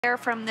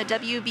From the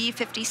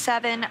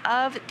WB-57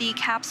 of the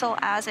capsule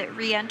as it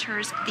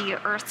re-enters the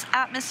Earth's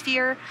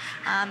atmosphere.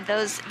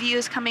 Those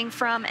views coming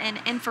from an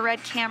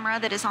infrared camera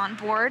that is on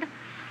board.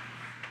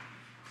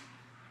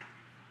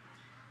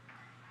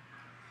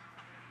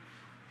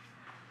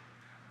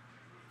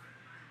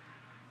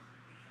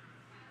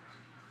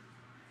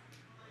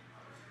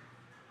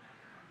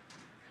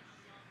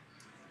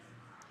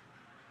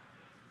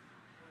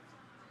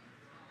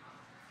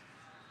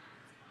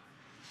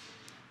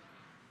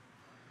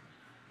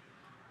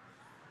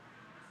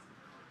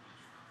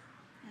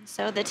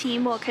 So the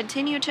team will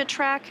continue to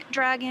track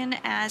Dragon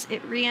as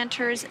it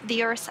re-enters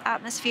the Earth's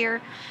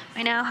atmosphere.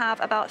 We now have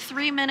about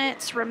 3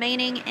 minutes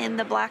remaining in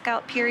the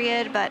blackout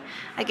period, but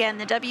again,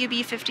 the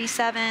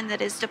WB-57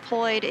 that is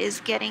deployed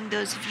is getting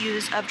those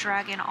views of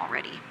Dragon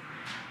already.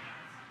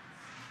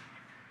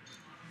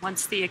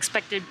 Once the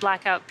expected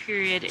blackout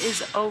period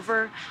is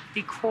over,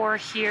 the core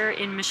here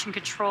in Mission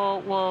Control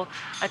will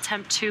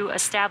attempt to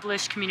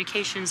establish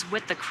communications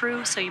with the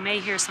crew. So you may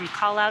hear some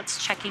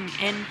call-outs checking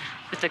in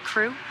with the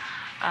crew.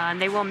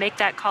 And they will make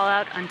that call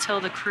out until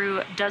the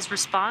crew does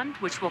respond,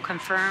 which will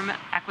confirm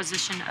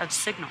acquisition of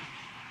signal.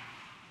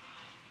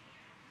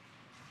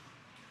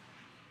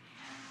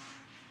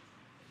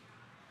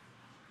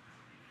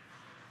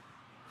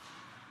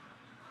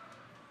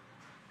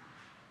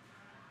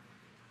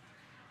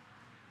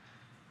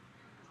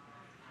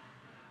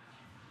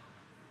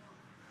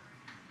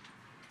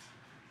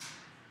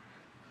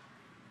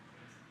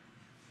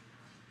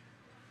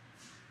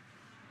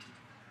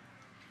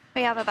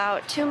 We have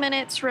about 2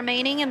 minutes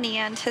remaining in the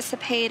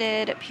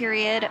anticipated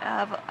period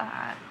of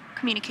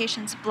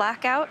communications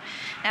blackout.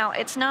 Now,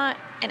 it's not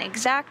an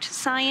exact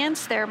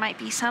science. There might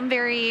be some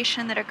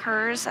variation that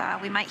occurs.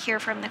 We might hear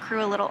from the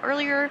crew a little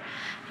earlier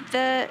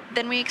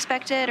than we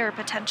expected, or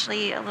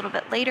potentially a little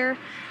bit later.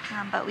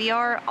 But we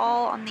are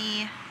all on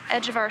the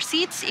edge of our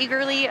seats,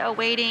 eagerly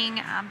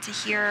awaiting to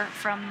hear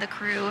from the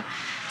crew.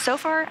 So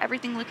far,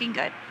 everything looking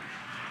good.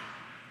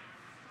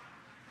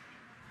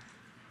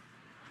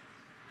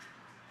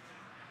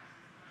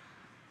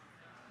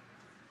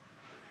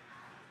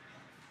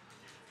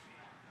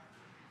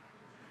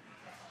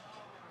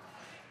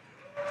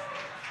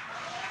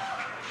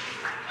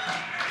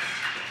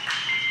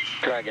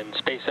 Dragon,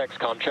 SpaceX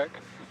comm check.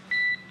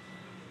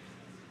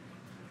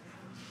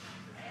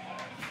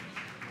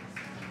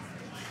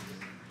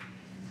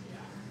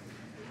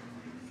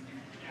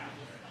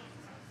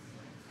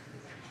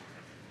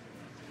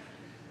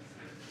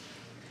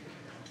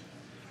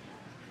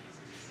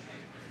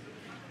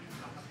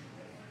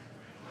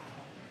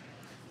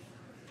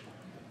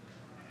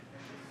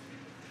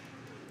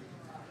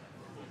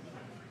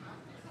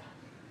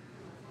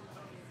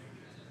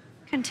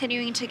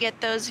 Continuing to get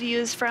those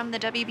views from the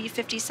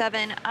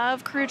WB-57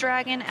 of Crew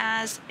Dragon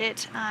as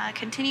it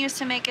continues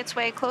to make its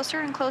way closer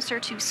and closer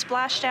to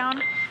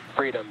Splashdown.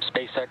 Freedom,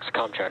 SpaceX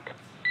comm check.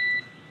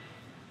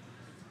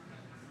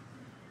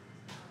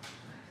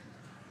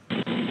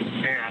 And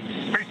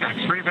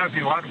SpaceX, Freedom has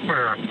you loud and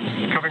clear,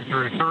 coming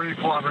through 30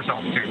 kilometers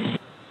altitude.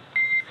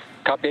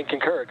 Copy and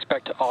concur,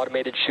 expect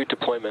automated chute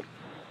deployment.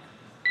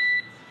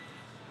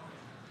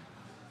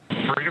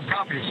 Freedom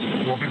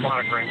copies, we'll be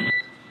monitoring.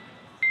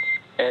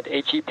 And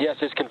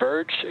HEPS is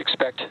converged,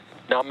 expect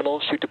nominal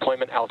chute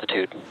deployment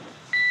altitude.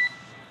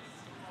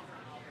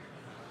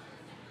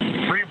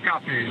 Freedom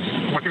copies,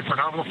 looking for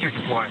nominal chute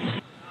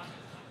deployment.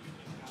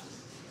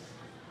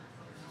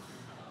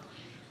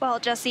 Well,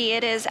 Jesse,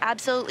 it is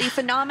absolutely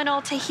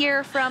phenomenal to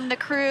hear from the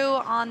crew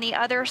on the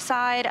other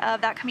side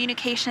of that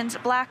communications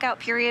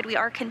blackout period. We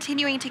are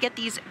continuing to get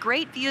these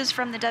great views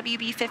from the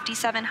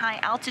WB-57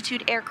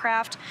 high-altitude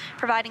aircraft,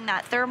 providing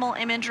that thermal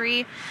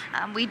imagery.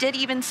 We did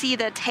even see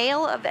the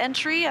tail of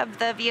entry of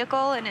the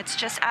vehicle, and it's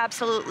just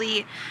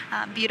absolutely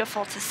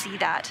beautiful to see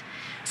that.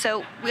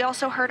 So we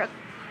also heard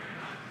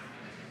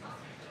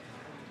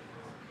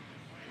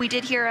We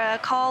did hear a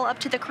call up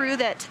to the crew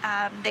that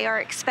they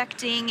are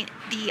expecting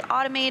the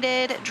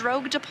automated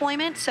drogue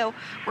deployment, so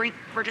we're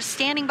just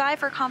standing by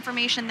for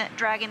confirmation that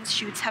Dragon's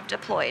chutes have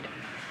deployed.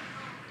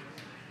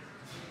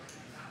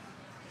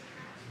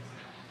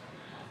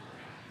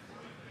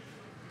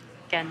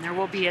 Again, there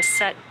will be a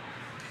set.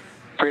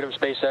 Freedom,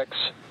 SpaceX,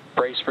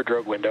 brace for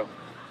drogue window.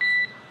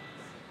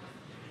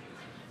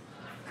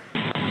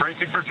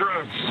 Bracing for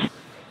drogues.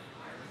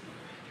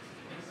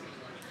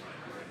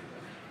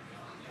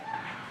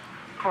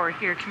 Core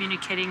here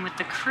communicating with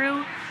the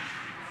crew,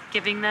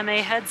 giving them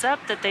a heads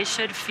up that they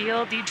should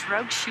feel the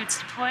drogue chutes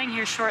deploying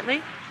here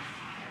shortly,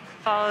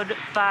 followed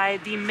by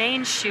the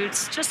main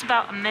chutes just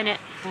about a minute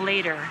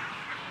later.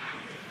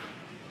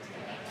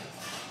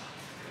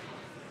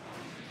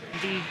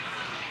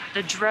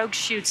 The drogue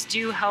chutes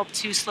do help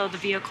to slow the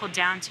vehicle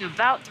down to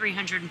about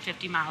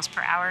 350 miles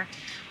per hour,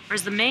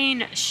 whereas the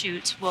main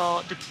chutes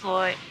will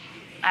deploy,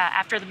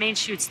 after the main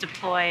chutes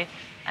deploy,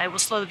 it will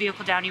slow the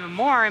vehicle down even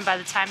more, and by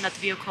the time that the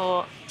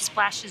vehicle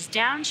splashes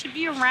down, should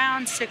be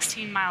around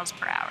 16 miles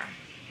per hour.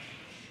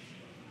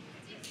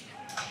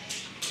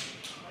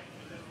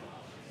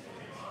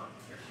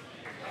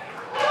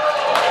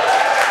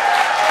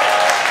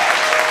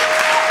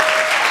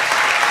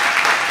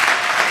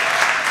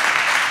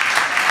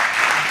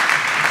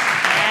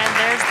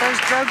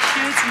 drogue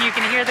chutes, and you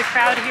can hear the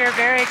crowd here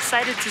very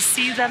excited to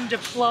see them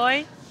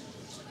deploy.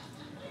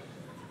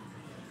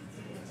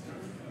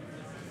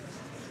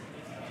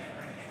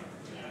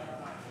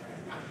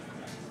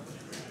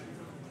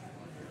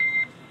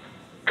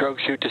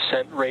 Drogue chute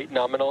descent rate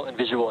nominal and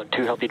visual on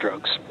 2 healthy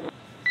drogues.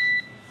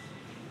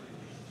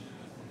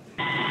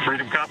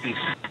 Freedom copies.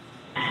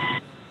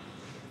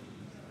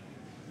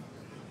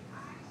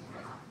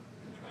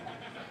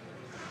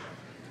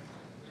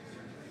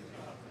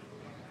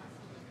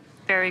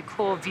 Very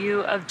cool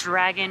view of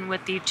Dragon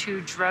with the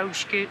 2 drogue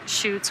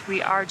chutes.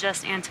 We are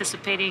just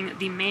anticipating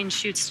the main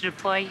chutes to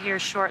deploy here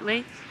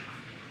shortly.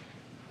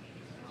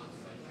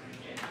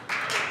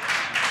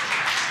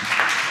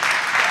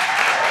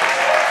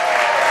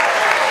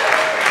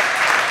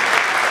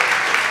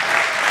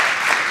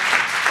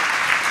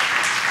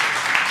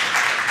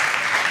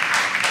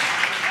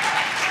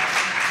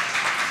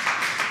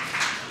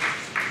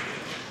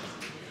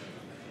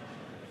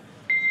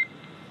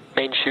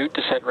 Main chute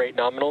descent rate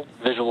nominal,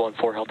 visual on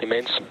 4 healthy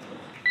mains. And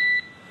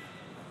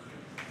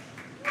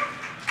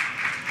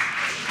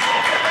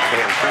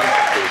freedom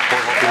copies, 4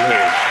 healthy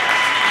mains.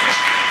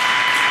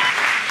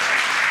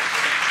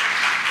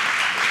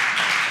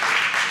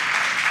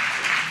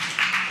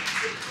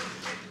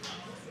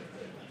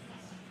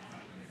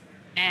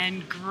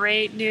 And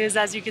great news,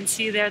 as you can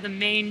see there, the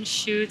main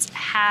chutes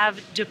have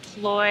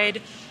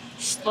deployed,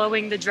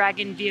 slowing the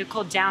Dragon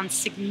vehicle down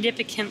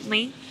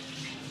significantly,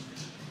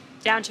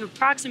 down to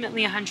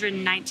approximately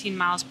 119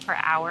 miles per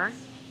hour.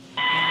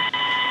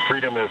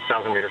 Freedom is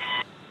 1,000 meters.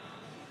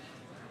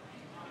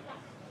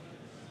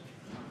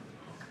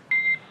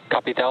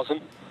 Copy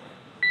 1,000.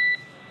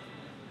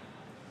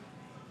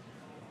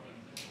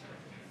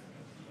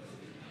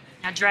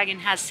 Now, Dragon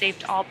has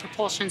saved all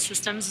propulsion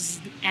systems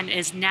and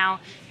is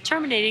now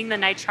terminating the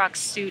nitrox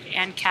suit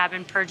and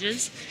cabin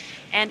purges,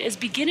 and is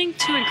beginning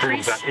to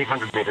increase. Freedom's at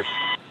 800 meters.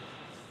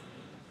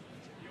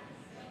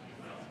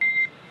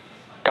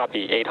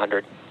 Copy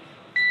 800.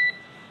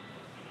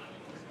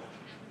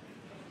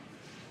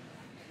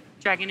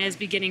 Dragon is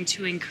beginning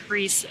to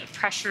increase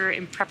pressure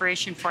in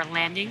preparation for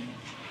landing.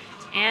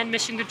 And the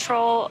mission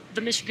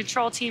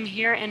control team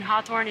here in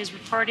Hawthorne is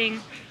reporting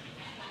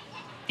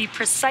the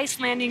precise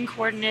landing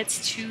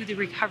coordinates to the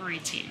recovery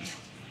team.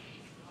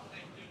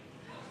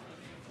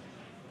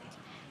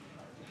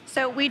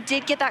 So we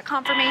did get that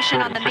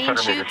confirmation on the main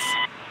 600 meters. chutes.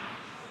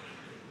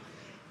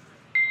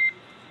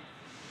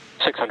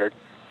 600.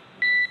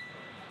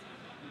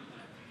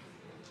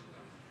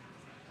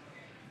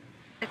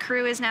 The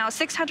crew is now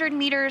 600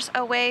 meters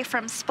away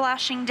from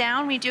splashing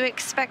down. We do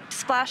expect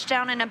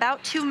splashdown in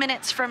about 2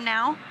 minutes from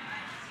now.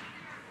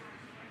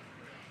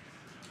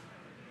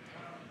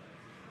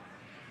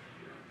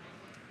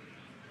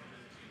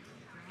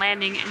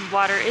 Landing in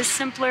water is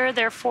simpler,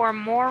 therefore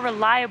more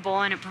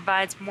reliable, and it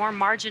provides more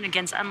margin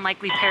against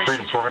unlikely parachute.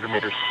 Freedom 400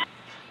 meters.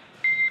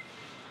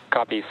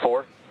 Copy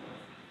 4.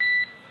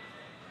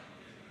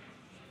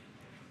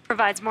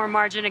 Provides more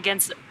margin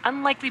against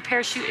unlikely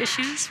parachute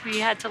issues. We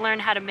had to learn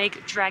how to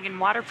make Dragon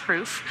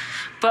waterproof,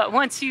 but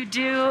once you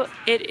do,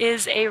 it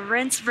is a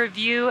rinse,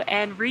 review,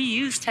 and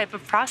reuse type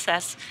of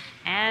process.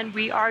 And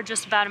we are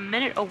just about a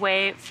minute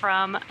away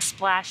from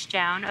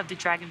splashdown of the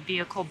Dragon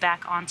vehicle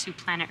back onto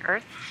planet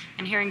Earth,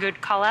 and hearing good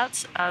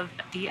callouts of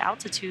the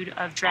altitude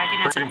of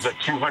Dragon. Freedom's at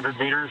 200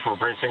 meters. We're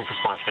bracing for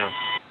splashdown.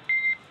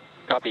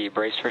 Copy,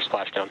 brace for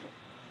splashdown.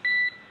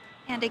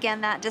 And again,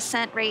 that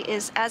descent rate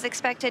is as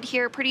expected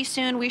here. Pretty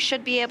soon we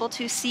should be able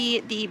to see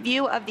the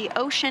view of the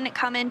ocean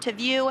come into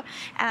view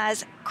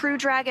as Crew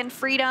Dragon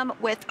Freedom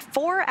with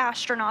 4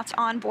 astronauts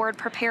on board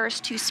prepares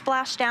to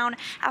splash down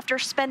after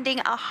spending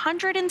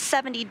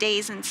 170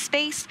 days in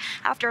space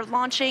after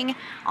launching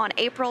on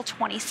April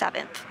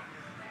 27th.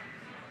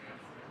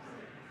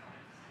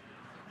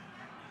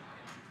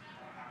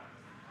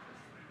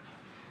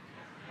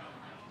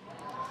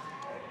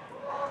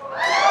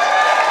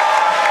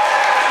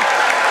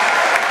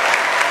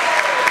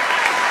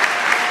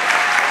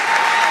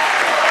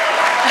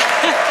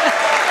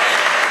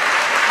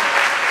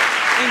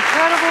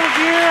 Incredible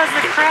view as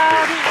the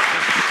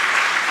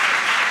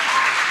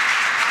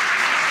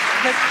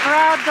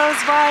crowd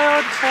goes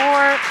wild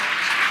for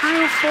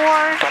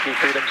Crew-4. Copy,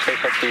 Freedom,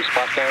 SpaceX Crew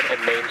splashdown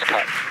and mains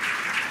cut.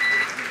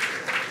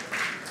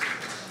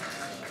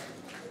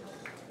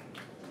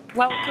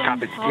 Welcome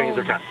Copy. Mains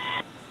are home. cut.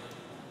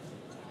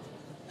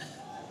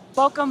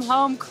 Welcome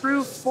home,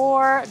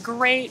 Crew-4.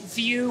 Great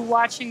view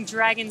watching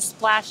Dragon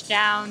splash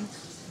down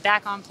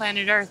back on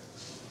planet Earth.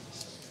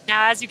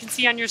 Now, as you can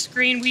see on your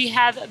screen, we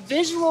have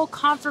visual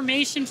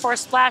confirmation for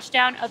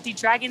splashdown of the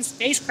Dragon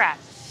spacecraft.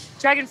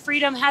 Dragon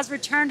Freedom has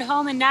returned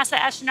home, and NASA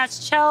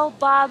astronauts Chell,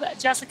 Bob,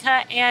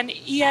 Jessica, and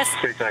ES.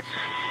 SpaceX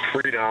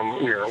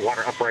Freedom, we are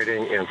water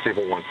uprighting and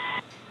stable 1.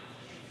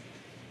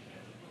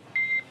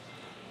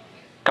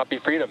 Copy,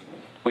 Freedom.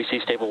 We see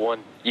stable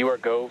 1. You are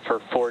go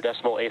for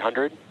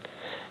 4.800.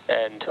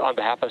 And on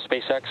behalf of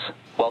SpaceX,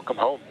 welcome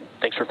home.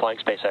 Thanks for flying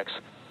SpaceX.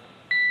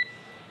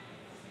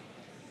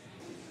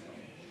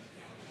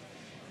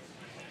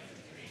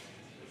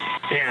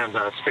 And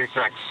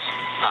SpaceX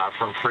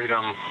from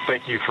Freedom,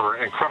 thank you for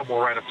an incredible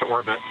ride up to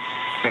orbit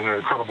and an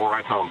incredible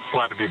ride home.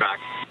 Glad to be back.